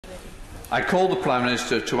I call the Prime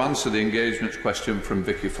Minister to answer the engagements question from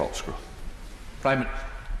Vicky Foxcroft. Prime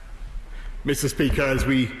Minister. Mr. Speaker, as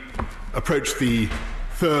we approach the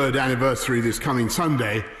 3rd anniversary this coming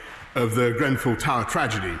Sunday of the Grenfell Tower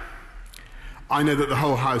tragedy, I know that the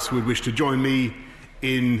whole House would wish to join me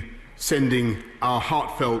in sending our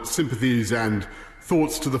heartfelt sympathies and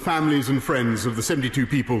thoughts to the families and friends of the 72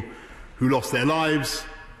 people who lost their lives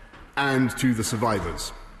and to the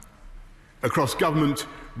survivors. Across government,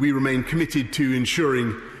 we remain committed to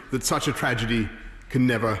ensuring that such a tragedy can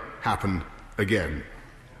never happen again.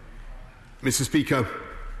 Mr. Speaker,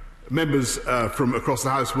 members from across the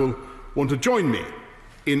House will want to join me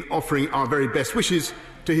in offering our very best wishes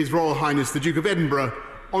to His Royal Highness the Duke of Edinburgh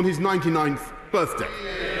on his 99th birthday.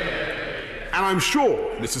 And I'm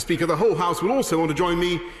sure, Mr. Speaker, the whole House will also want to join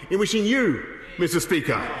me in wishing you, Mr.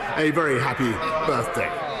 Speaker, a very happy birthday.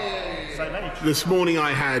 This morning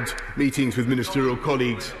I had meetings with ministerial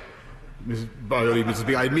colleagues. Mr.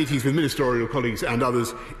 Speaker, I had meetings with ministerial colleagues and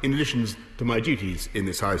others in addition to my duties in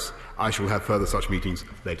this House. I shall have further such meetings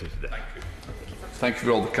later today. Thank you. Thank you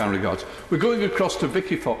for all the kind regards. We're going across to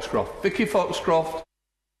Vicky Foxcroft. Vicky Foxcroft.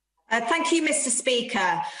 Thank you, Mr.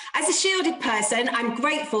 Speaker. As a shielded person, I'm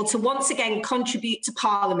grateful to once again contribute to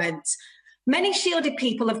Parliament. Many shielded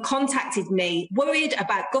people have contacted me, worried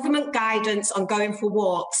about government guidance on going for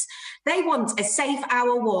walks. They want a safe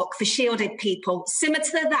hour walk for shielded people, similar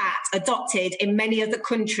to that adopted in many other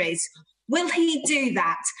countries. Will he do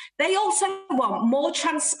that? They also want more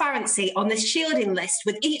transparency on the shielding list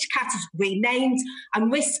with each category named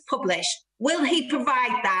and risks published. Will he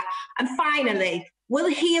provide that? And finally, will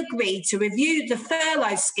he agree to review the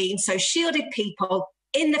furlough scheme so shielded people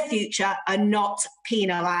in the future are not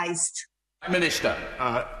penalised? Minister.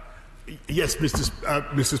 Yes,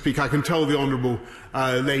 Mr. Speaker, I can tell the honourable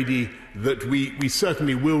lady that we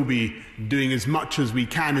certainly will be doing as much as we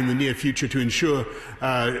can in the near future to ensure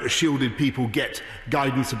shielded people get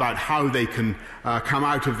guidance about how they can come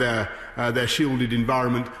out of their shielded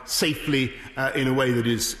environment safely in a way that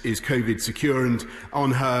is COVID secure. And on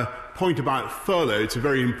her point about furlough, it's a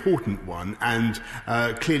very important one, and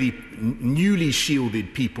clearly newly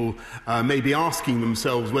shielded people may be asking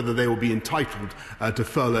themselves whether they will be entitled to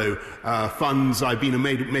furlough funds. I've been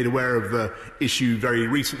made aware of the issue very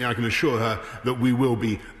recently. I can assure her that we will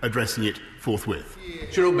be addressing it forthwith.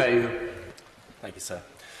 Thank you, sir.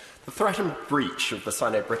 The threatened breach of the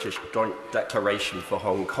Sino-British Joint Declaration for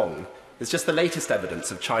Hong Kong is just the latest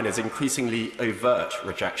evidence of China's increasingly overt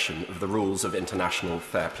rejection of the rules of international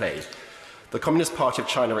fair play. The Communist Party of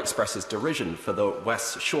China expresses derision for the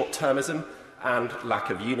West's short-termism and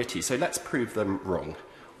lack of unity, so let's prove them wrong.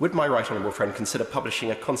 Would my right honourable friend consider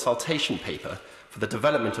publishing a consultation paper for the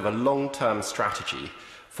development of a long-term strategy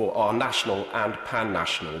for our national and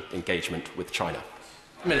pan-national engagement with China?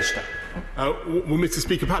 Minister. Well, Mr.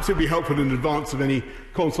 Speaker, perhaps it would be helpful in advance of any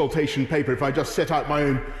consultation paper if I just set out my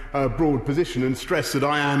own broad position and stress that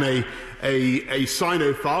I am a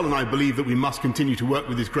Sinophile, and I believe that we must continue to work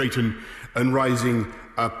with this great and rising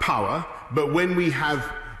power. But when we have,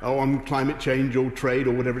 on climate change or trade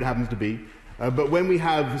or whatever it happens to be, but when we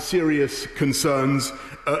have serious concerns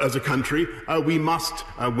as a country, we must,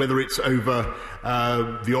 whether it's over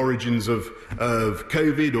the origins of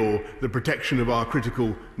COVID or the protection of our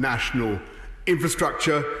critical national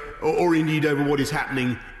infrastructure, or indeed over what is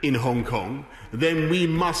happening in Hong Kong, then we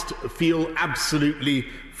must feel absolutely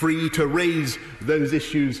free to raise those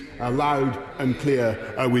issues loud and clear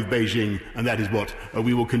with Beijing, and that is what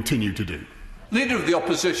we will continue to do. Leader of the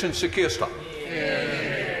Opposition, Sir Keir Starmer.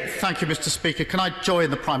 Thank you, Mr. Speaker. Can I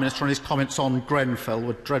join the Prime Minister on his comments on Grenfell,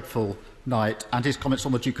 a dreadful night, and his comments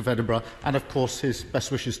on the Duke of Edinburgh, and of course his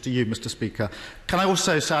best wishes to you, Mr. Speaker. Can I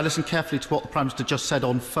also say I listened carefully to what the Prime Minister just said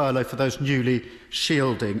on furlough for those newly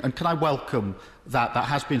shielding, and can I welcome that? That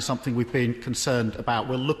has been something we've been concerned about.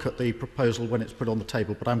 We'll look at the proposal when it's put on the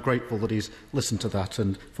table, but I'm grateful that he's listened to that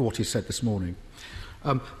and for what he said this morning.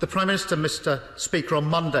 The Prime Minister, Mr. Speaker, on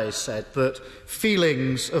Monday said that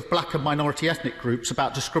feelings of black and minority ethnic groups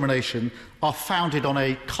about discrimination are founded on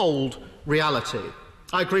a cold reality.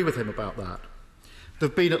 I agree with him about that. There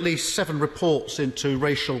have been at least 7 reports into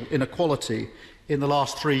racial inequality in the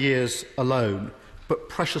last 3 years alone, but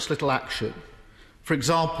precious little action. For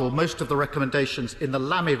example, most of the recommendations in the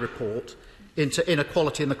Lamy report into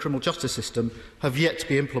inequality in the criminal justice system have yet to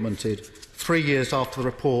be implemented 3 years after the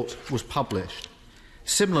report was published.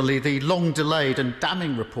 Similarly, the long-delayed and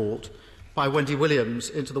damning report by Wendy Williams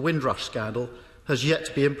into the Windrush scandal has yet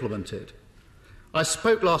to be implemented. I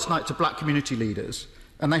spoke last night to black community leaders,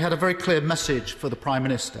 and they had a very clear message for the Prime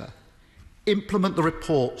Minister. Implement the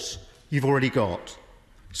reports you've already got.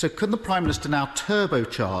 So can the Prime Minister now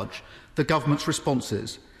turbocharge the government's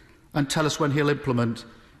responses and tell us when he'll implement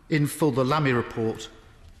in full the Lamy report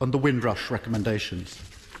and the Windrush recommendations?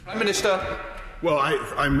 Prime Minister. Well,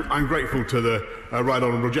 I'm grateful to the right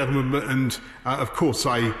honourable gentleman, and of course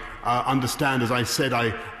I understand, as I said, I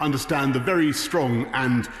understand the very strong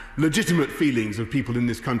and legitimate feelings of people in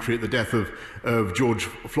this country at the death of George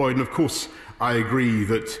Floyd, and of course I agree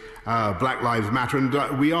that Black Lives Matter,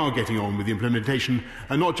 and we are getting on with the implementation,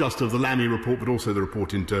 not just of the Lamy report, but also the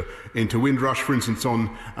report into Windrush. For instance,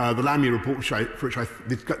 on the Lamy report, for which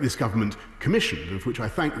this government commissioned, and for which I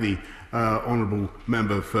thank the honourable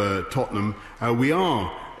member for Tottenham, we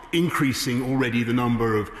are increasing already the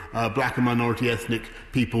number of black and minority ethnic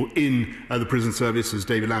people in the prison service, as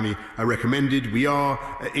David Lammy recommended. We are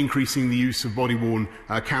increasing the use of body-worn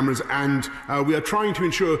cameras, and we are trying to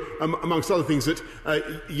ensure, amongst other things, that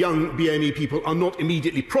young BME people are not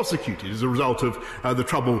immediately prosecuted as a result of the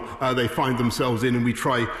trouble they find themselves in, and we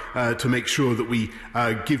try to make sure that we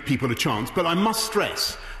give people a chance. But I must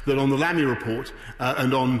stress that on the Lamy report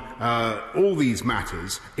and on all these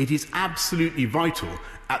matters, it is absolutely vital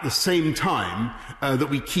at the same time that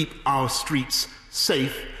we keep our streets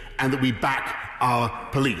safe and that we back our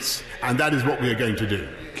police. And that is what we are going to do.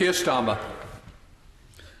 Keir Starmer.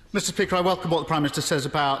 Mr. Speaker, I welcome what the Prime Minister says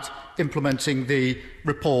about implementing the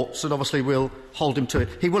reports, and obviously we'll hold him to it.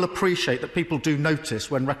 He will appreciate that people do notice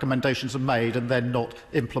when recommendations are made and then not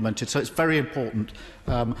implemented, so it's very important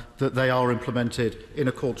that they are implemented in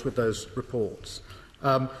accordance with those reports.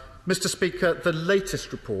 Mr. Speaker, the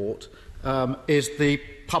latest report is the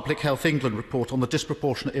Public Health England report on the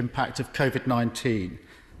disproportionate impact of COVID-19.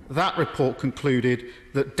 That report concluded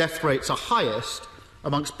that death rates are highest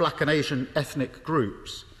amongst black and Asian ethnic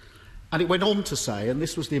groups. And it went on to say, and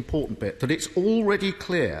this was the important bit, that it's already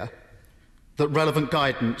clear that relevant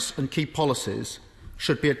guidance and key policies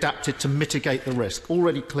should be adapted to mitigate the risk.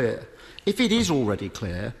 Already clear. If it is already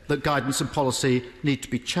clear that guidance and policy need to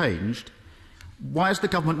be changed, why has the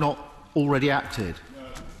government not already acted?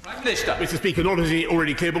 Mr. Speaker, not only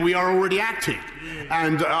already clear, but we are already acting.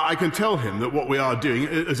 And I can tell him that what we are doing,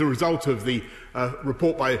 as a result of the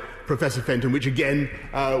report by Professor Fenton, which again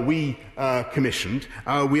we commissioned,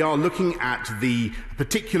 we are looking at the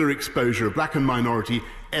particular exposure of black and minority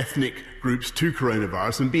ethnic groups to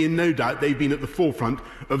coronavirus, and be in no doubt they've been at the forefront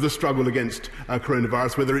of the struggle against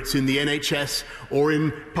coronavirus, whether it's in the NHS or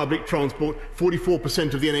in public transport.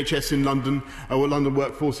 44% of the NHS in London, or London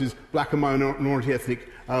workforce, is black and minority ethnic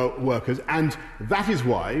workers, and that is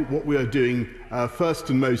why what we are doing first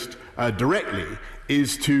and most directly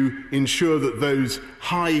is to ensure that those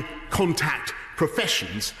high contact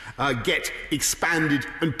professions get expanded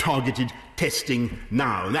and targeted testing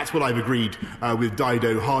now. And that's what I've agreed with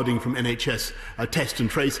Dido Harding from NHS Test and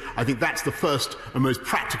Trace. I think that's the first and most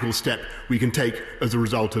practical step we can take as a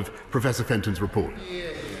result of Professor Fenton's report.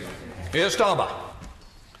 Keir Starmer.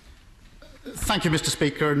 Thank you, Mr.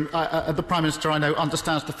 Speaker. And the Prime Minister, I know,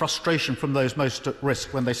 understands the frustration from those most at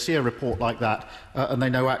risk when they see a report like that and they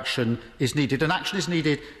know action is needed. And action is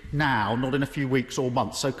needed now, not in a few weeks or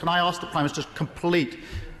months. So can I ask the Prime Minister to complete...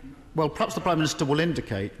 Well, perhaps the Prime Minister will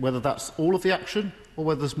indicate whether that's all of the action or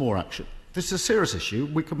whether there's more action. This is a serious issue.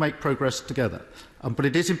 We can make progress together. But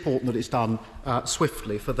it is important that it's done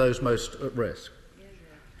swiftly for those most at risk.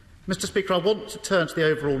 Mr. Speaker, I want to turn to the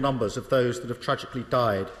overall numbers of those that have tragically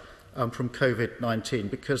died from COVID-19,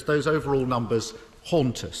 because those overall numbers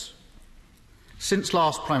haunt us. Since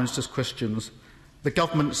last Prime Minister's questions, the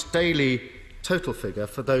government's daily total figure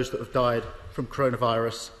for those that have died from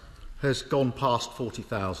coronavirus has gone past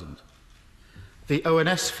 40,000. The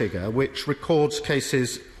ONS figure, which records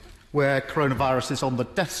cases where coronavirus is on the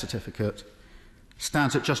death certificate,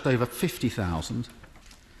 stands at just over 50,000,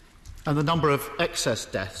 and the number of excess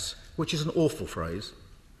deaths, which is an awful phrase,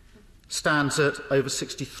 stands at over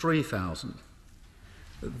 63,000.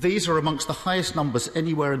 These are amongst the highest numbers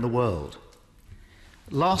anywhere in the world.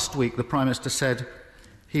 Last week, the Prime Minister said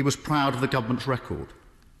he was proud of the government's record.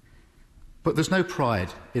 But there's no pride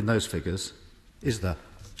in those figures, is there?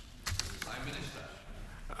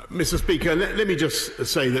 Mr. Speaker, let me just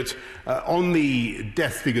say that on the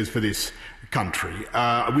death figures for this country,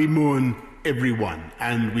 we mourn everyone,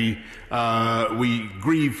 and we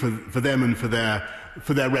grieve for them and for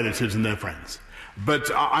their relatives and their friends. But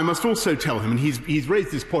I must also tell him, and he's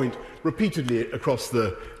raised this point repeatedly across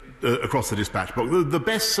the dispatch box, the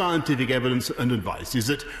best scientific evidence and advice is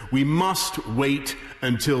that we must wait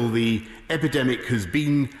until the epidemic has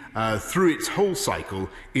been through its whole cycle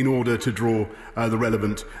in order to draw the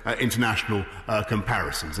relevant international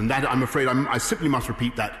comparisons. And that, I'm afraid, I simply must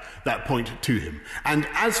repeat that point to him. And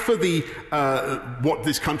as for the what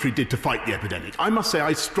this country did to fight the epidemic, I must say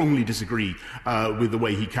I strongly disagree with the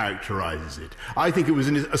way he characterises it. I think it was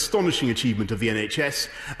an astonishing achievement of the NHS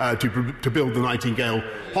to build the Nightingale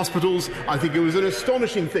hospitals. I think it was an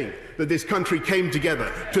astonishing thing that this country came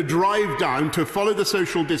together to drive down, to follow the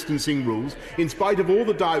social distancing rules, in spite of all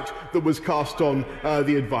the doubt that was cast on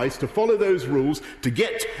the advice, to follow those rules, to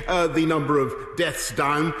get the number of deaths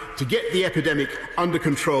down, to get the epidemic under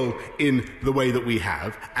control in the way that we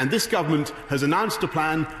have. And this government has announced a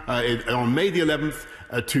plan on May the 11th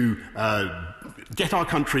to get our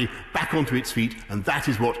country back onto its feet, and that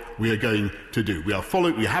is what we are going to do. We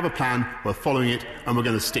have a plan, we're following it, and we're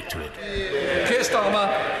going to stick to it. Keir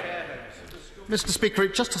Starmer. Mr. Speaker,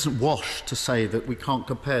 it just doesn't wash to say that we can't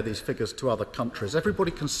compare these figures to other countries. Everybody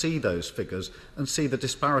can see those figures and see the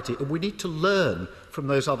disparity, and we need to learn from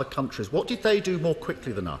those other countries. What did they do more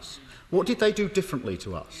quickly than us? What did they do differently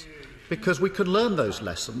to us? Because we can learn those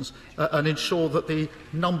lessons and ensure that the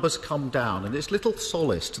numbers come down. And it's little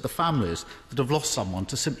solace to the families that have lost someone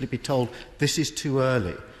to simply be told this is too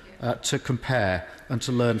early to compare and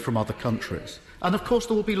to learn from other countries. And of course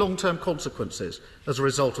there will be long-term consequences as a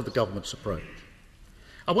result of the government's approach.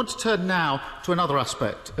 I want to turn now to another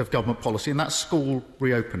aspect of government policy, and that's school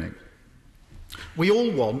reopening. We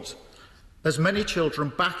all want as many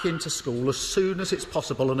children back into school as soon as it's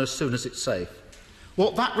possible and as soon as it's safe.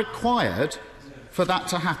 What that required for that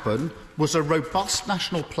to happen was a robust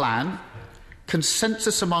national plan,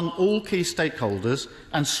 consensus among all key stakeholders,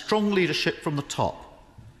 and strong leadership from the top.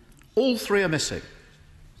 All three are missing.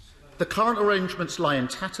 The current arrangements lie in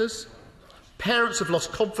tatters. Parents have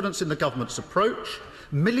lost confidence in the government's approach.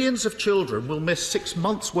 Millions of children will miss 6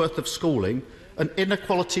 months' worth of schooling, and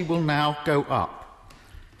inequality will now go up.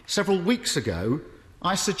 Several weeks ago,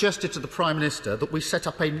 I suggested to the Prime Minister that we set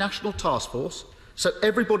up a national task force so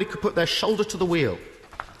everybody could put their shoulder to the wheel.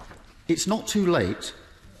 It's not too late.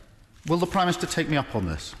 Will the Prime Minister take me up on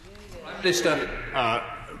this? Minister.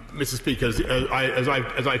 Mr. Speaker,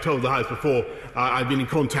 as I told the House before, I've been in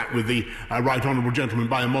contact with the right honourable gentleman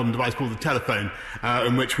by a modern device called the telephone,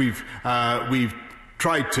 in which we've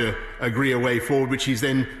tried to agree a way forward, which he's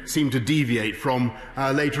then seemed to deviate from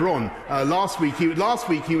later on. Last week he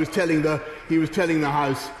was telling the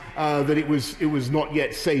House that it was not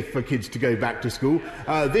yet safe for kids to go back to school.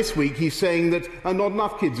 This week he's saying that not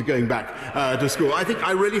enough kids are going back to school.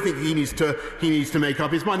 I really think he needs to make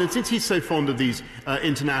up his mind. And since he's so fond of these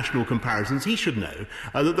international comparisons, he should know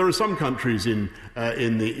that there are some countries in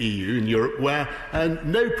the EU, in Europe, where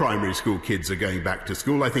no primary school kids are going back to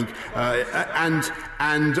school. I think,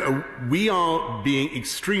 and we are being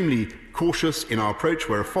extremely cautious in our approach.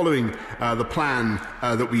 We're following the plan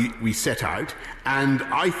that we set out, and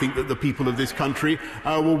I think that the people of this country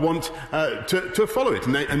will want to follow it.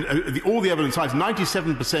 And all the evidence cites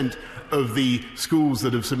 97% of the schools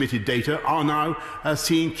that have submitted data are now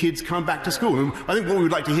seeing kids come back to school. And I think what we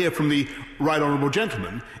would like to hear from the right honourable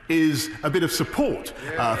gentleman is a bit of support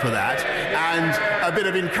for that, and a bit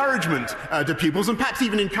of encouragement to pupils, and perhaps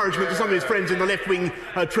even encouragement to some of his friends in the left-wing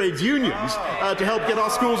trades unions to help get our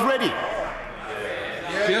schools ready.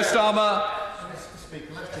 Keir Starmer.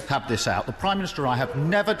 Have this out. The Prime Minister and I have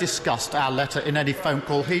never discussed our letter in any phone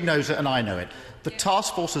call. He knows it and I know it. The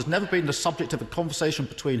task force has never been the subject of a conversation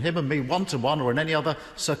between him and me one-to-one or in any other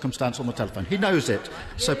circumstance on the telephone. He knows it,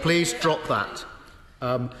 so please drop that.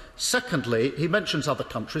 Secondly, he mentions other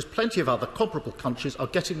countries. Plenty of other comparable countries are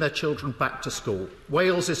getting their children back to school.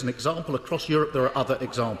 Wales is an example. Across Europe there are other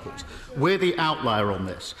examples. We're the outlier on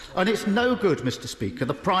this. And it's no good, Mr. Speaker,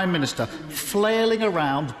 the Prime Minister flailing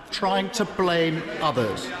around trying to blame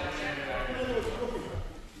others.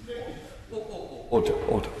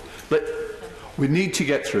 Order. We need to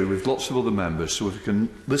get through with lots of other members, so if we can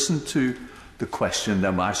listen to the question,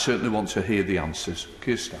 then I certainly want to hear the answers.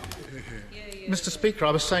 Keir Starmer. Mr. Speaker,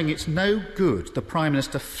 I was saying it's no good the Prime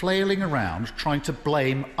Minister flailing around trying to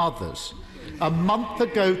blame others. A month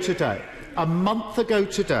ago today,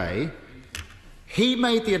 he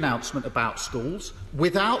made the announcement about schools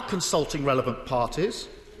without consulting relevant parties,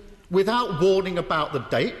 without warning about the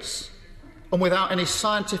dates, and without any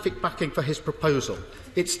scientific backing for his proposal.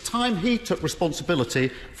 It's time he took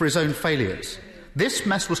responsibility for his own failures. This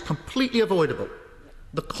mess was completely avoidable.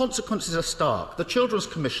 The consequences are stark. The Children's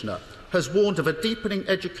Commissioner has warned of a deepening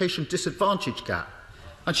education disadvantage gap.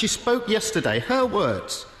 And she spoke yesterday, her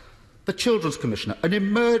words, the Children's Commissioner, an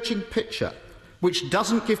emerging picture which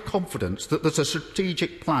doesn't give confidence that there's a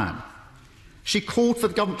strategic plan. She called for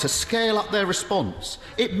the government to scale up their response.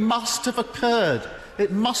 It must have occurred.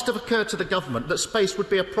 It must have occurred to the government that space would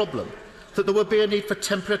be a problem, that there would be a need for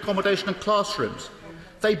temporary accommodation and classrooms.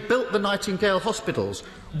 They built the Nightingale hospitals.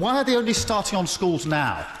 Why are they only starting on schools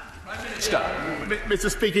now? Mr.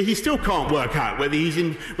 Speaker, he still can't work out whether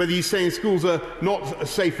he's saying schools are not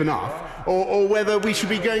safe enough or whether we should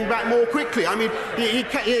be going back more quickly. I mean, he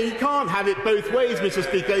can't have it both ways, Mr.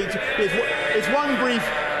 Speaker. It's one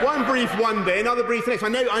brief one day, another brief the next.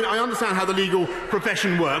 I understand how the legal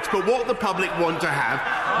profession works, but what the public want to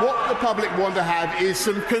have is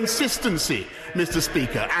some consistency, Mr.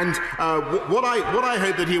 Speaker. And what I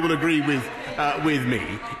hope that he will agree with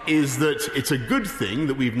me is that it's a good thing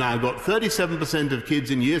that we've now got 37% of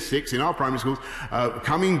kids in Year 6 in our primary schools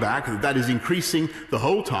coming back. That is increasing the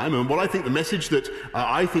whole time. And what I think the message that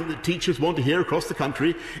I think that teachers want to hear across the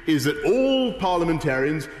country is that all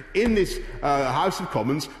parliamentarians in this House of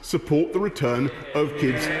Commons support the return of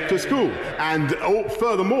kids to school. And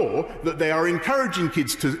furthermore, that they are encouraging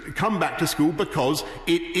kids to come back to school because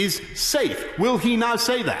it is safe. Will he now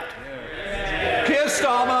say that? Keir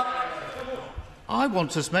Starmer. I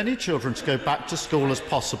want as many children to go back to school as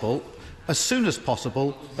possible, as soon as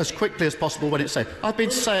possible, as quickly as possible when it's safe. I've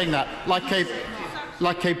been saying that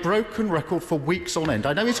like a broken record for weeks on end.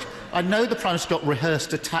 I know the Prime Minister's got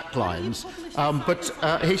rehearsed attack lines, but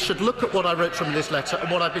he should look at what I wrote from this letter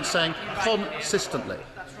and what I've been saying consistently.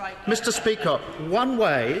 Mr. Speaker, one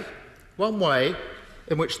way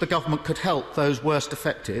in which the government could help those worst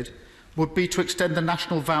affected would be to extend the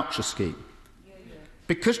national voucher scheme.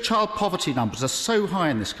 Because child poverty numbers are so high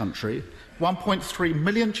in this country, 1.3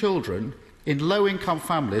 million children in low-income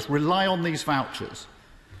families rely on these vouchers.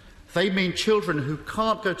 They mean children who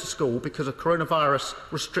can't go to school because of coronavirus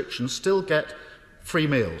restrictions still get free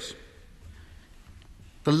meals.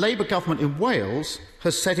 The Labour government in Wales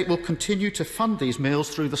has said it will continue to fund these meals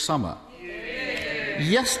through the summer.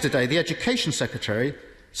 Yesterday, the Education Secretary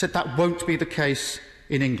said that won't be the case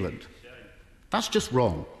in England. That's just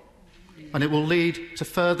wrong, and it will lead to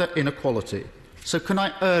further inequality. So can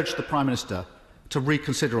I urge the Prime Minister to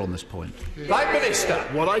reconsider on this point? Prime Minister.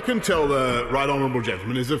 What I can tell the right honourable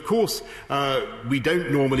gentleman is, of course, we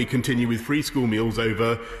don't normally continue with free school meals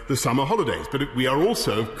over the summer holidays, but we are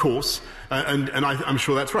also, of course, and I'm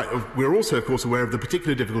sure that's right, we're also, of course, aware of the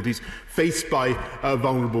particular difficulties faced by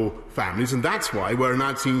vulnerable families, and that's why we're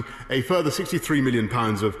announcing a further £63 million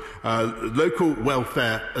of local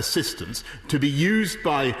welfare assistance to be used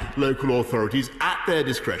by local authorities at their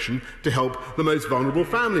discretion to help the most vulnerable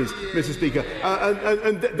families, Mr. Speaker.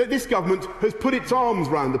 This government has put its arms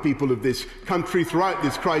round the people of this country throughout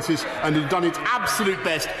this crisis and has done its absolute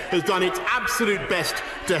best,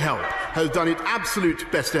 to help.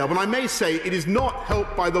 And I may say it is not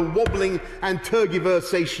helped by the wobbling and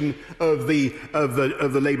tergiversation of the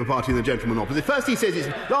Labour Party and the gentleman opposite. First he says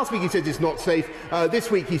last week he said it's not safe.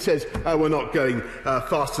 This week he says we're not going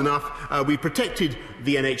fast enough. We protected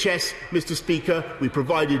the NHS, Mr. Speaker. We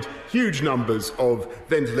provided huge numbers of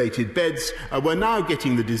ventilated beds. We're now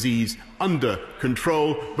getting the disease under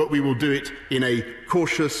control, but we will do it in a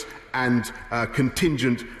cautious and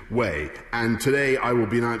contingent way. And today I will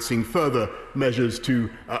be announcing further measures to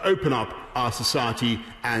open up our society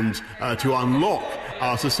and to unlock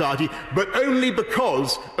our society, but only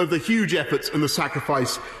because of the huge efforts and the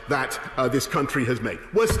sacrifice that this country has made.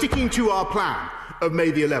 We're sticking to our plan of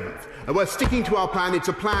May the 11th. We're sticking to our plan. It's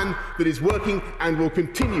a plan that is working and will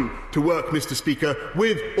continue to work, Mr. Speaker,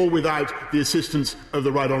 with or without the assistance of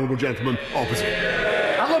the right honourable gentleman opposite.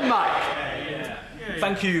 Alan Mack.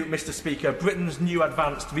 Thank you, Mr. Speaker. Britain's new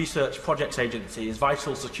Advanced Research Projects Agency is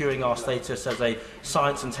vital to securing our status as a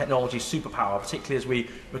science and technology superpower, particularly as we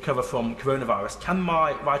recover from coronavirus. Can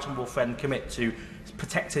my right honourable friend commit to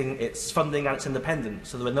protecting its funding and its independence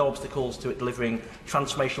so there are no obstacles to it delivering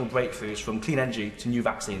transformational breakthroughs from clean energy to new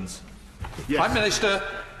vaccines? Yes. Prime Minister.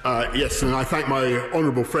 Yes, and I thank my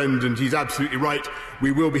honourable friend, and he's absolutely right.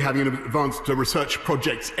 We will be having an Advanced Research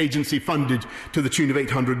Projects Agency funded to the tune of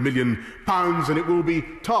 £800 million, and it will be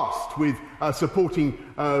tasked with supporting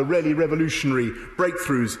really revolutionary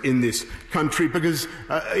breakthroughs in this country, because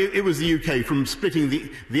it was the UK, from splitting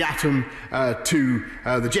the atom to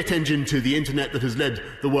the jet engine to the internet, that has led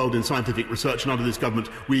the world in scientific research, and under this government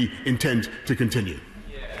we intend to continue.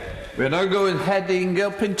 We're now heading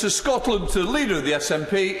up into Scotland to the Leader of the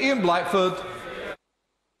SNP, Ian Blackford.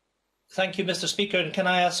 Thank you, Mr. Speaker. And can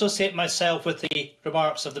I associate myself with the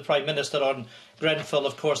remarks of the Prime Minister on Grenfell,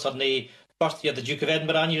 of course, on the birthday of the Duke of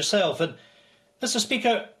Edinburgh, and yourself. And, Mr.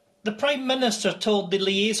 Speaker, the Prime Minister told the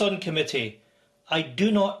Liaison Committee, I do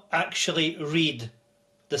not actually read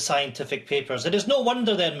the scientific papers. It is no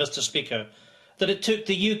wonder then, Mr. Speaker, that it took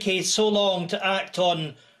the UK so long to act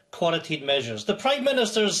on quarantine measures. The Prime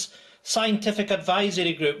Minister's scientific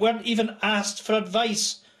advisory group weren't even asked for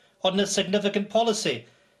advice on this significant policy.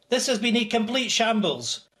 This has been a complete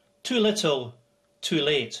shambles. Too little, too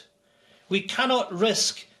late. We cannot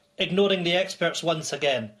risk ignoring the experts once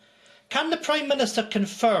again. Can the Prime Minister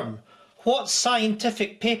confirm what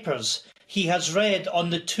scientific papers he has read on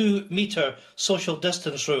the 2-metre social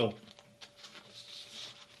distance rule?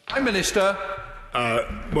 Prime Minister.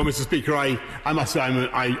 Well, Mr. Speaker, I must say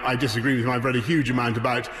I disagree with him. I've read a huge amount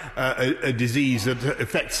about a disease that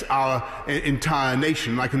affects our entire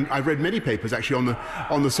nation. I've read many papers actually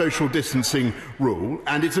on the social distancing rule,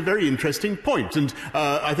 and it's a very interesting point. And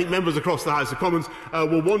I think members across the House of Commons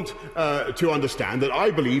will want to understand that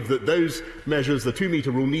I believe that those measures, the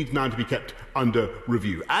 2-metre rule, need now to be kept under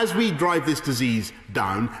review. As we drive this disease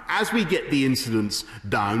down, as we get the incidence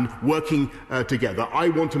down, working together, I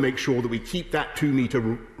want to make sure that we keep that 2-metre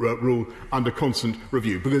rule under constant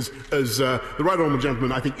review, because as the right honourable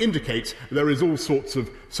gentleman I think indicates, there is all sorts of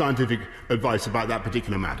scientific advice about that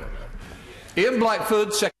particular matter. Ian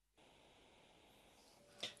Blackford,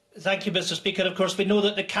 Thank you, Mr. Speaker. Of course, we know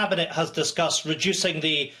that the Cabinet has discussed reducing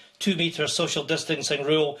the 2-metre social distancing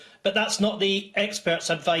rule, but that's not the experts'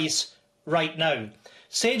 advice right now.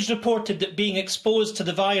 SAGE reported that being exposed to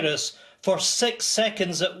the virus for 6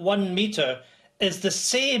 seconds at 1 metre is the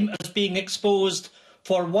same as being exposed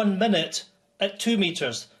for 1 minute at 2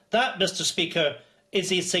 metres. That, Mr. Speaker,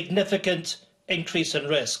 is a significant increase in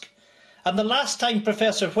risk. And the last time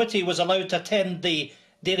Professor Whitty was allowed to attend the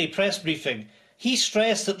daily press briefing, he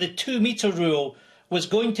stressed that the 2-metre rule was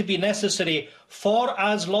going to be necessary for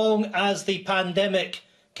as long as the pandemic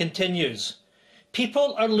continues.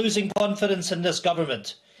 People are losing confidence in this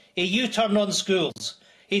government. A U-turn on schools,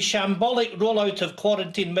 a shambolic rollout of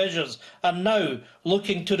quarantine measures, and now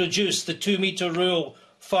looking to reduce the 2-metre rule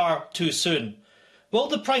far too soon. Will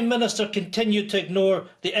the Prime Minister continue to ignore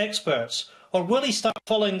the experts, or will he start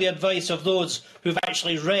following the advice of those who've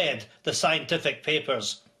actually read the scientific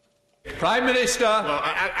papers? Prime Minister. Well,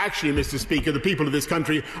 actually, Mr. Speaker, the people of this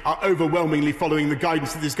country are overwhelmingly following the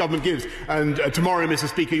guidance that this government gives. And tomorrow, Mr.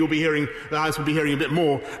 Speaker, the House will be hearing a bit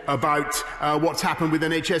more about what's happened with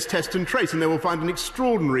NHS Test and Trace, and they will find an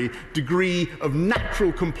extraordinary degree of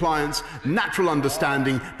natural compliance, natural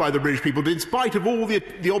understanding by the British people, in spite of all the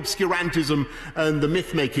obscurantism and the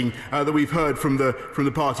myth-making that we've heard from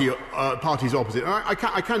the parties opposite. And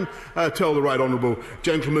I can tell the right honourable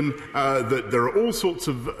gentleman that there are all sorts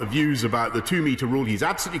of views about the 2-metre rule. He's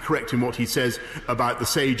absolutely correct in what he says about the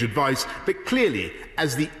SAGE advice, but clearly,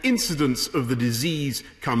 as the incidence of the disease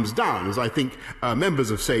comes down, as I think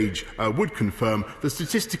members of SAGE would confirm, the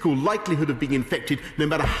statistical likelihood of being infected, no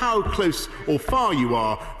matter how close or far you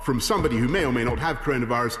are from somebody who may or may not have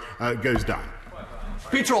coronavirus, goes down.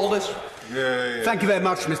 Peter Aldis. Thank you very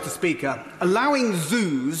much, Mr. Speaker. Allowing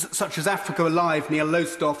zoos such as Africa Alive near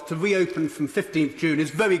Lowestoft to reopen from 15th June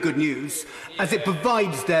is very good news, as it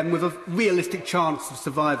provides them with a realistic chance of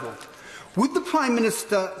survival. Would the Prime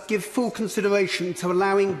Minister give full consideration to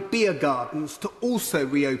allowing beer gardens to also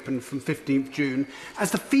reopen from 15th June,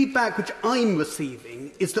 as the feedback which I'm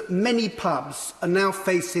receiving is that many pubs are now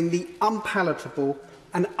facing the unpalatable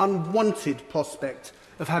and unwanted prospect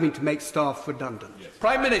of having to make staff redundant?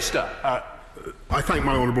 Prime Minister. I thank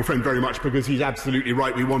my honourable friend very much, because he's absolutely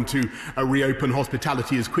right. We want to reopen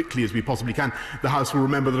hospitality as quickly as we possibly can. The House will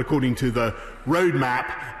remember that according to the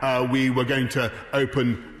roadmap, we were going to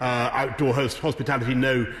open outdoor hospitality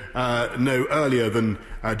no earlier than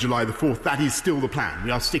July the 4th. That is still the plan.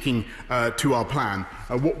 We are sticking to our plan.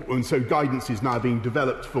 And so guidance is now being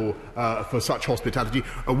developed for such hospitality.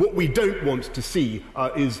 What we don't want to see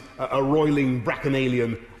is a roiling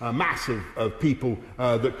bacchanalian mass of people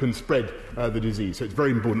that can spread the disease. So it's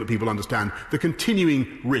very important that people understand the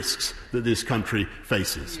continuing risks that this country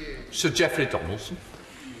faces. Sir Geoffrey Donaldson.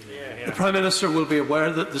 The Prime Minister will be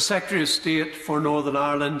aware that the Secretary of State for Northern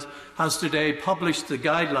Ireland has today published the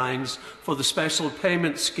guidelines for the special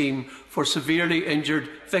payment scheme for severely injured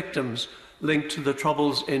victims linked to the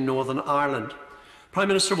Troubles in Northern Ireland. The Prime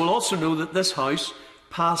Minister will also know that this House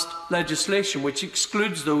passed legislation which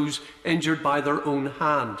excludes those injured by their own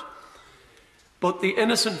hand. But the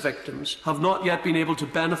innocent victims have not yet been able to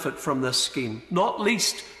benefit from this scheme, not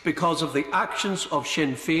least because of the actions of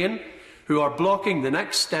Sinn Féin, who are blocking the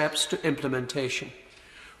next steps to implementation.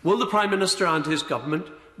 Will the Prime Minister and his government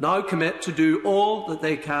now commit to do all that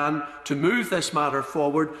they can to move this matter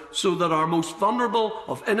forward so that our most vulnerable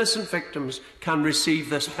of innocent victims can receive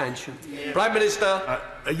this pension? Prime Minister.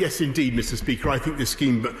 Yes, indeed, Mr. Speaker. I think this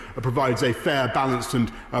scheme provides a fair, balanced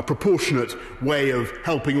and proportionate way of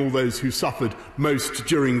helping all those who suffered most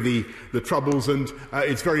during the Troubles, and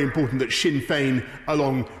it's very important that Sinn Féin,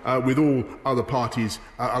 along with all other parties,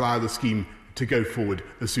 allow the scheme to go forward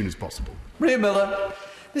as soon as possible. Ria Miller.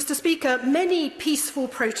 Mr. Speaker, many peaceful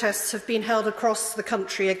protests have been held across the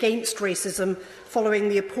country against racism following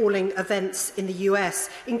the appalling events in the US,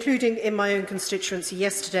 including in my own constituency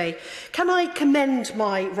yesterday. Can I commend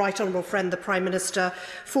my right honourable friend, the Prime Minister,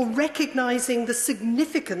 for recognising the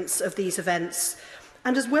significance of these events?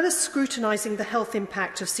 And as well as scrutinising the health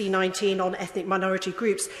impact of C19 on ethnic minority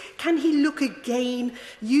groups, can he look again,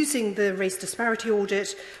 using the race disparity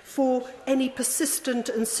audit, for any persistent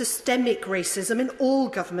and systemic racism in all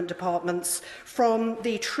government departments, from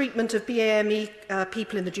the treatment of BAME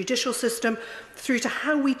people in the judicial system through to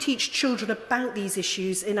how we teach children about these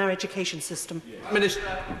issues in our education system? Minister.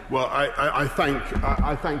 Well, I thank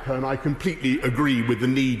her, and I completely agree with the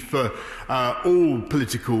need for all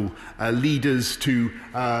political leaders to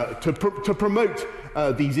promote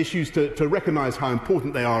these issues, to recognise how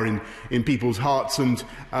important they are in people's hearts, and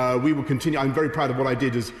we will continue. I'm very proud of what I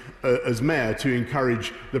did as Mayor to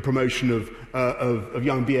encourage the promotion of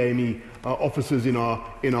young BAME officers in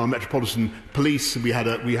our Metropolitan Police. We had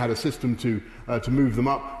a system to move them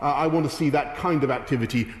up. I want to see that kind of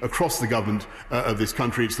activity across the government of this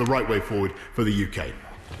country. It's the right way forward for the UK.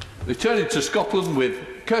 Returning to Scotland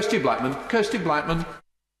with Kirsty Blackman. Kirsty Blackman.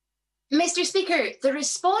 Mr. Speaker, the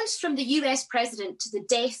response from the US President to the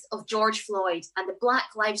death of George Floyd and the Black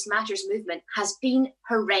Lives Matter movement has been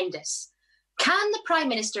horrendous. Can the Prime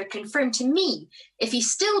Minister confirm to me if he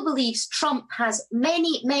still believes Trump has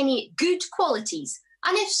many, many good qualities?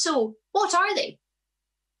 And if so, what are they?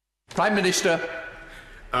 Prime Minister.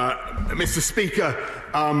 Mr. Speaker,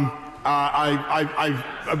 I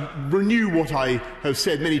renew what I have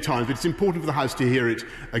said many times, but it's important for the House to hear it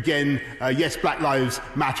again. Yes, Black Lives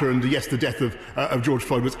Matter, and yes, the death of George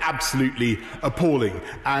Floyd was absolutely appalling.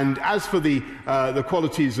 And as for the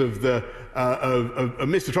qualities of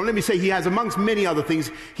Mr. Trump, let me say he has, amongst many other things,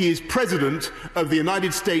 he is President of the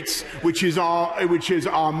United States, which is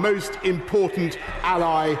our most important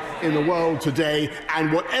ally in the world today.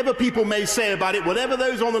 And whatever people may say about it, whatever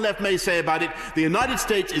those on the left may say about it, the United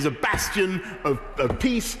States is a bastion of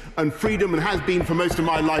peace and freedom, and has been for most of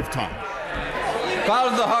my lifetime. Power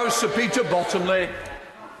of the House, Sir Peter Bottomley.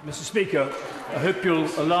 Mr. Speaker, I hope you'll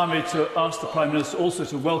allow me to ask the Prime Minister also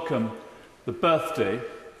to welcome the birthday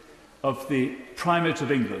of the Primate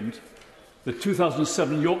of England, the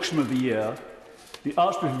 2007 Yorkshireman of the Year, the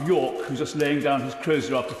Archbishop of York, who's just laying down his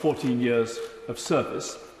crozier after 14 years of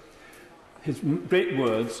service. His great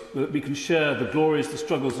words that we can share the glories, the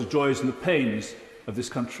struggles, the joys and the pains of this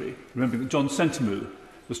country. Remembering that John Sentamu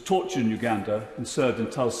was tortured in Uganda and served in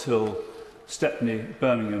Tulse Hill, Stepney,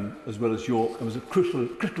 Birmingham, as well as York, and was a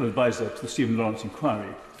critical advisor to the Stephen Lawrence inquiry.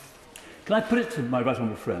 Can I put it to my right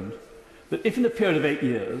honourable friend that if in a period of 8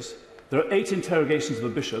 years there are 8 interrogations of a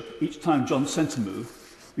bishop, each time John Sentamu,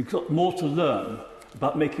 we've got more to learn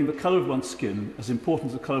about making the colour of one's skin as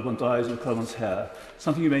important as the colour of one's eyes and the colour of one's hair,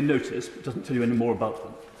 something you may notice but doesn't tell you any more about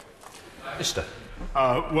them. Minister.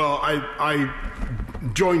 Well, I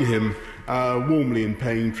join him warmly in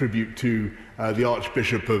paying tribute to the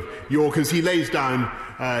Archbishop of York as he lays down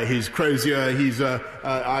his crozier. He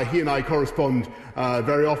and I correspond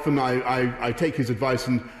very often. I take his advice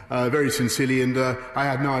and very sincerely, and I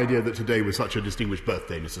had no idea that today was such a distinguished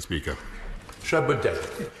birthday, Mr. Speaker. Sherwood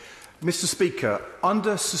David. Mr. Speaker,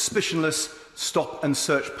 under suspicionless stop and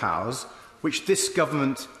search powers, which this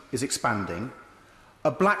government is expanding, a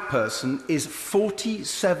black person is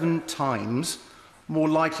 47 times more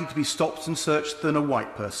likely to be stopped and searched than a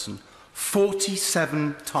white person.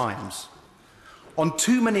 47 times. On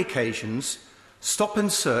too many occasions, stop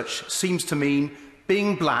and search seems to mean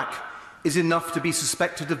being black is enough to be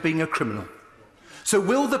suspected of being a criminal. So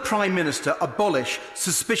will the Prime Minister abolish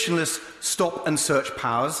suspicionless stop and search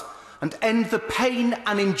powers and end the pain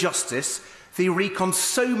and injustice they wreak on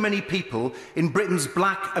so many people in Britain's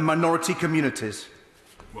black and minority communities?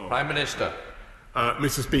 Well, Prime Minister.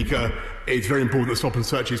 Mr. Speaker, it's very important that stop and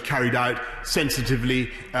search is carried out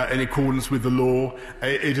sensitively in accordance with the law.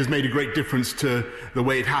 It has made a great difference to the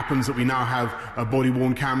way it happens that we now have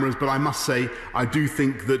body-worn cameras, but I must say I do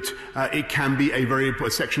think that it can be a very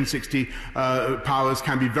Section 60 powers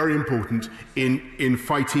can be very important in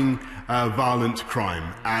fighting violent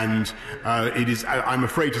crime, and I'm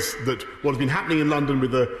afraid that what has been happening in London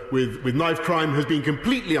with knife crime has been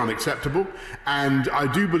completely unacceptable, and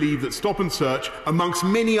I do believe that stop and search, amongst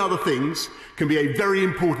many other things, can be a very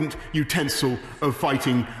important utensil of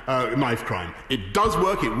fighting knife crime. It does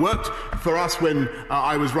work. It worked for us when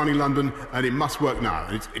I was running London, and it must work now.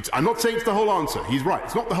 I'm not saying it's the whole answer. He's right.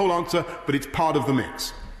 It's not the whole answer, but it's part of the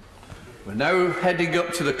mix. We're now heading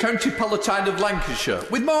up to the County Palatine of Lancashire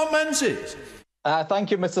with Mark Menzies.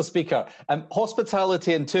 Thank you, Mr. Speaker.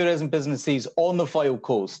 Hospitality and tourism businesses on the Fylde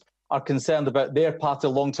Coast are concerned about their part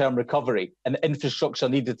of long-term recovery and the infrastructure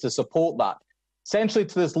needed to support that. Centrally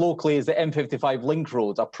to this locally is the M55 Link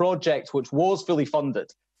Road, a project which was fully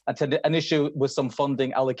funded and had an issue with some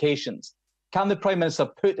funding allocations. Can the Prime Minister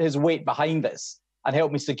put his weight behind this and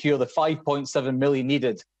help me secure the £5.7 million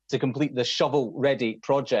needed to complete the shovel-ready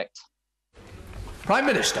project? Prime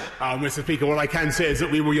Minister. Mr. Speaker, what I can say is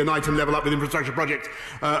that we will unite and level up with infrastructure projects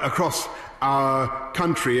across our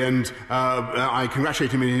country, and I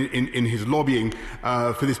congratulate him in his lobbying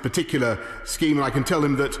for this particular scheme. And I can tell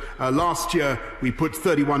him that last year we put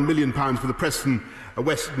 £31 million for the Preston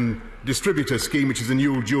Western Distributor Scheme, which is a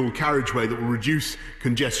new dual carriageway that will reduce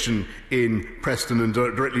congestion in Preston and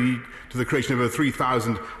directly lead to the creation of over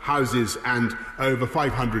 3,000 houses and over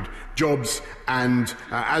 500 jobs. And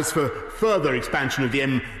as for further expansion of the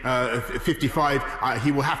M55,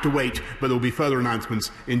 he will have to wait, but there will be further announcements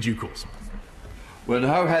in due course. We're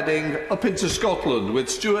now heading up into Scotland with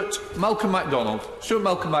Stuart Malcolm MacDonald. Stuart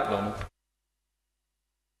Malcolm MacDonald.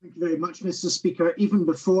 Thank you very much, Mr. Speaker. Even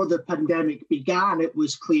before the pandemic began, it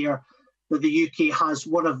was clear that the UK has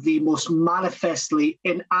one of the most manifestly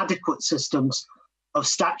inadequate systems of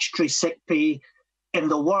statutory sick pay in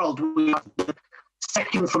the world. We are the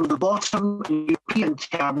second from the bottom in European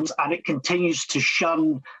terms, and it continues to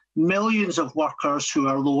shun millions of workers who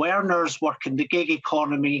are low earners, work in the gig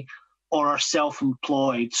economy, or are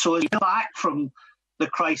self-employed. So as we come back from the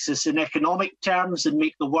crisis in economic terms and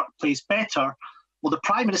make the workplace better, well, the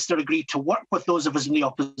Prime Minister agreed to work with those of us in the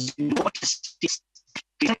opposition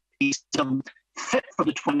to system fit for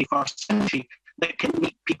the 21st century that can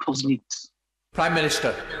meet people's needs. Prime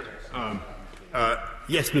Minister.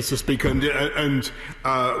 Yes, Mr. Speaker, and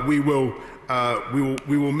we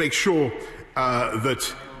will make sure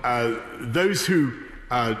that those who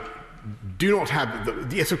do not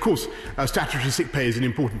have... yes, of course, statutory sick pay is an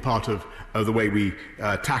important part of the way we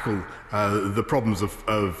tackle the problems of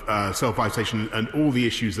self-isolation and all the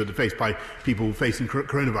issues that are faced by people facing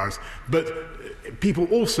coronavirus. But people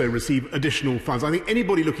also receive additional funds. I think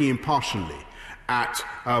anybody looking impartially at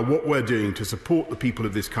what we're doing to support the people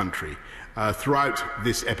of this country throughout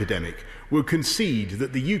this epidemic will concede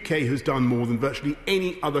that the UK has done more than virtually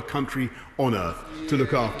any other country on earth to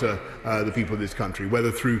look after the people of this country, whether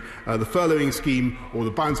through the furloughing scheme or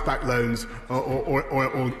the bounce-back loans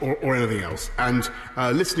or anything else. And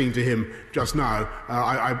listening to him just now,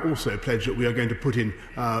 I've also pledged that we are going to put in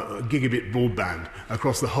gigabit broadband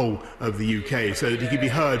across the whole of the UK so that he can be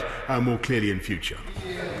heard more clearly in future.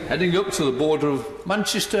 Heading up to the border of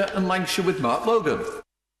Manchester and Lancashire with Mark Logan.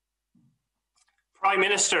 Prime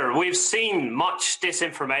Minister, we've seen much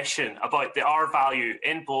disinformation about the R value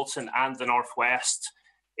in Bolton and the North West.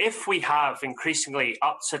 If we have increasingly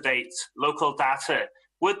up-to-date local data,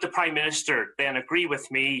 would the Prime Minister then agree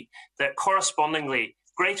with me that correspondingly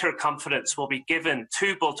greater confidence will be given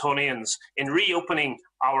to Boltonians in reopening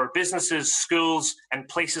our businesses, schools and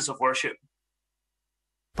places of worship?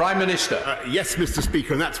 Prime Minister. Yes, Mr.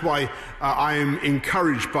 Speaker, and that's why I am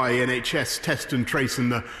encouraged by NHS Test and Trace and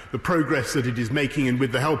the progress that it is making, and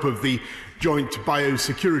with the help of the Joint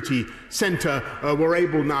Biosecurity Centre, we're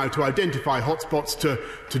able now to identify hotspots,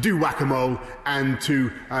 to do whack-a-mole and to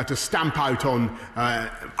stamp out on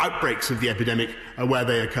outbreaks of the epidemic where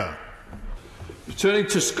they occur. Returning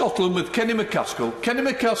to Scotland with Kenny McCaskill. Kenny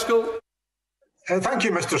McCaskill. Thank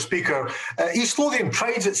you, Mr. Speaker. East Lothian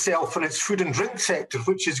prides itself on its food and drink sector,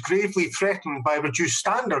 which is gravely threatened by reduced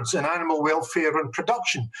standards in animal welfare and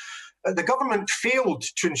production. The government failed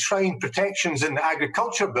to enshrine protections in the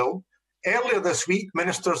Agriculture Bill. Earlier this week,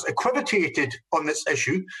 ministers equivocated on this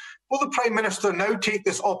issue. Will the Prime Minister now take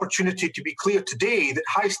this opportunity to be clear today that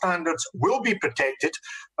high standards will be protected,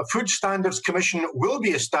 a Food Standards Commission will be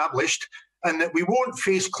established, and that we won't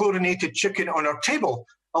face chlorinated chicken on our table,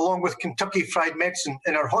 along with Kentucky Fried Medicine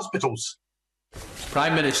in our hospitals?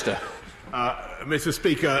 Prime Minister. Mr.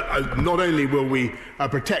 Speaker, not only will we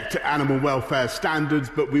protect animal welfare standards,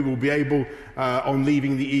 but we will be able, on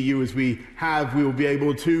leaving the EU as we have, we will be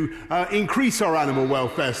able to increase our animal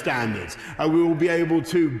welfare standards. We will be able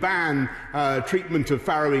to ban treatment of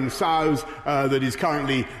farrowing sows that is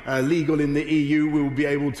currently legal in the EU. We will be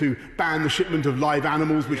able to ban the shipment of live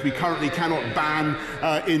animals, which we currently cannot ban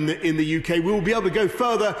in the UK. We will be able to go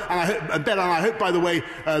further, and I hope, by the way,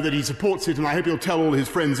 that he supports it, and I hope he'll tell all his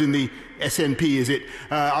friends in the SNP, is it?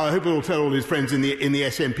 I hope he'll tell all his friends in the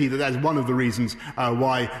SNP that that's one of the reasons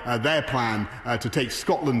why their plan to take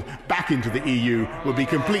Scotland back into the EU would be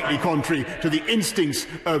completely contrary to the instincts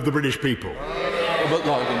of the British people.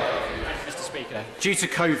 Mr. Speaker, due to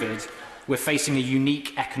COVID, we're facing a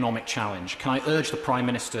unique economic challenge. Can I urge the Prime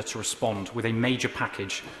Minister to respond with a major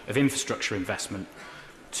package of infrastructure investment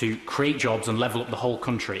to create jobs and level up the whole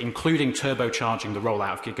country, including turbocharging the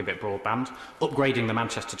rollout of gigabit broadband, upgrading the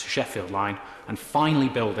Manchester to Sheffield line, and finally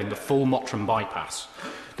building the full Mottram bypass?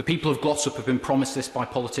 The people of Glossop have been promised this by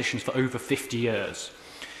politicians for over 50 years.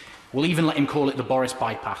 We'll even let him call it the Boris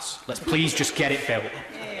bypass. Let's please just get it built.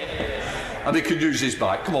 And he can use his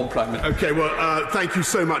bike. Come on, Prime Minister. OK, well, thank you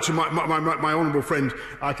so much. And my honourable friend,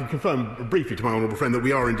 I can confirm briefly to my honourable friend that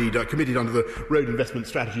we are indeed committed under the road investment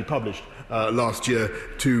strategy published last year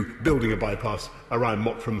to building a bypass around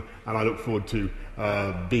Mottram, and I look forward to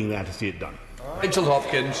being there to see it done. Rachel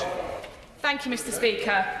Hopkins. Thank you, Mr.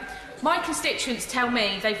 Speaker. My constituents tell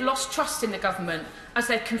me they've lost trust in the government as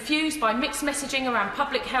they're confused by mixed messaging around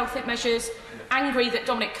public health measures, angry that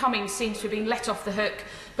Dominic Cummings seems to have been let off the hook,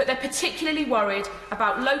 but they're particularly worried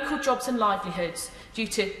about local jobs and livelihoods due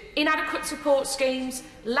to inadequate support schemes,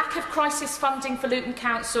 lack of crisis funding for Luton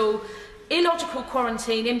Council, illogical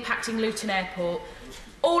quarantine impacting Luton Airport.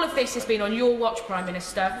 All of this has been on your watch, Prime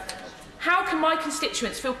Minister. How can my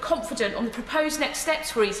constituents feel confident on the proposed next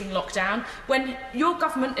steps for easing lockdown when your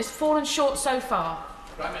government has fallen short so far?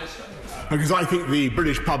 Prime Minister. Because I think the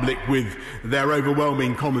British public, with their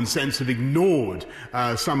overwhelming common sense, have ignored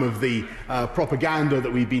some of the propaganda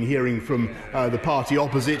that we've been hearing from the party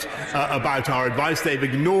opposite about our advice. They've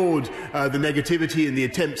ignored the negativity and the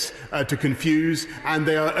attempts to confuse, and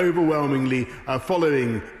they are overwhelmingly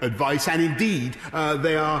following advice. And indeed,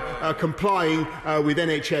 they are complying with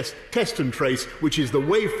NHS test and trace, which is the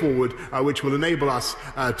way forward, which will enable us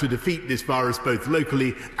to defeat this virus both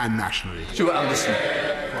locally and nationally. Stuart Anderson.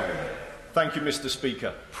 Thank you, Mr.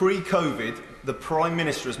 Speaker. Pre-COVID, the Prime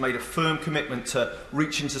Minister has made a firm commitment to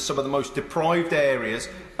reach into some of the most deprived areas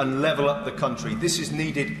and level up the country. This is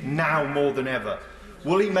needed now more than ever.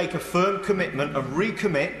 Will he make a firm commitment and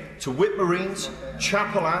recommit to Whitmarines,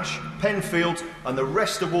 Chapel Ash, Penfield and the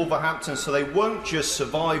rest of Wolverhampton so they won't just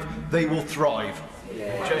survive, they will thrive?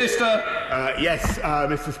 Minister. Yes,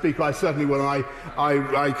 Mr. Speaker, I certainly will.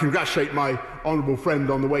 I congratulate my honourable friend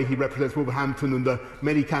on the way he represents Wolverhampton and the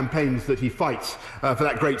many campaigns that he fights for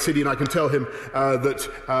that great city, and I can tell him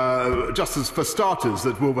that, just as for starters,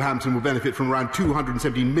 that Wolverhampton will benefit from around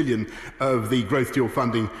 217 million of the growth deal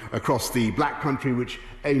funding across the Black Country, which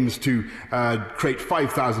aims to create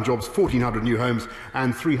 5,000 jobs, 1,400 new homes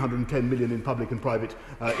and 310 million in public and private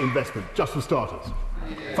investment, just for starters.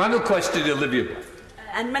 Final question, Olivia.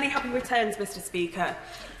 And many happy returns, Mr. Speaker.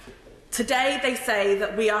 Today they say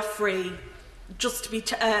that we are free just to be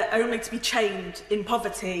only to be chained in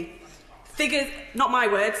poverty. Figures, not my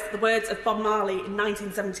words, the words of Bob Marley in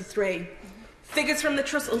 1973. Figures from the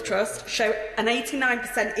Trussell Trust show an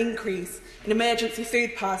 89% increase in emergency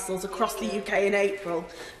food parcels across the UK in April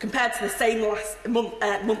compared to the same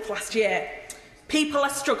month last year. People are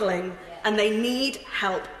struggling and they need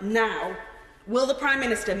help now. Will the Prime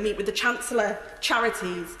Minister meet with the Chancellor,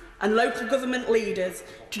 charities and local government leaders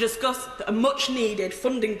to discuss a much-needed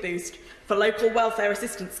funding boost for local welfare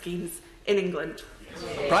assistance schemes in England?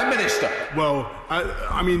 Prime Minister. Well,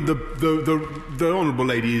 I mean, the honourable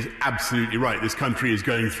lady is absolutely right. This country is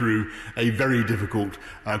going through a very difficult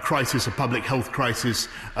crisis, a public health crisis,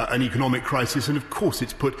 an economic crisis, and of course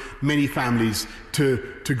it's put many families to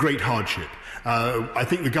great hardship. I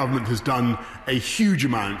think the government has done a huge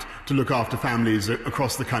amount to look after families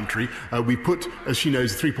across the country. We put, as she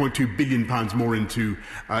knows, £3.2 billion more into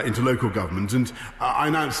local government. And I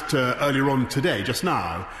announced earlier on today, just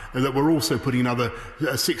now, that we're also putting another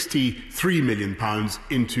 £63 million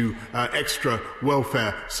into extra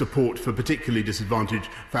welfare support for particularly disadvantaged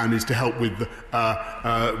families to help with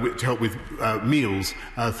meals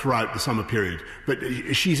throughout the summer period. But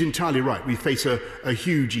she's entirely right. We face a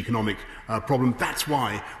huge economic problem problem. That's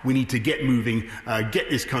why we need to get moving, get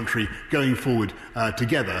this country going forward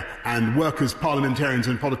together, and work as parliamentarians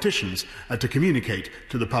and politicians to communicate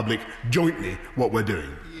to the public jointly what we're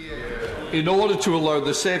doing. In order to allow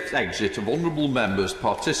the safe exit of honourable members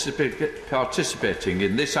participating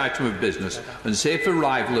in this item of business and safe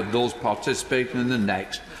arrival of those participating in the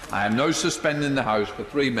next, I am now suspending the House for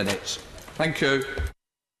 3 minutes. Thank you.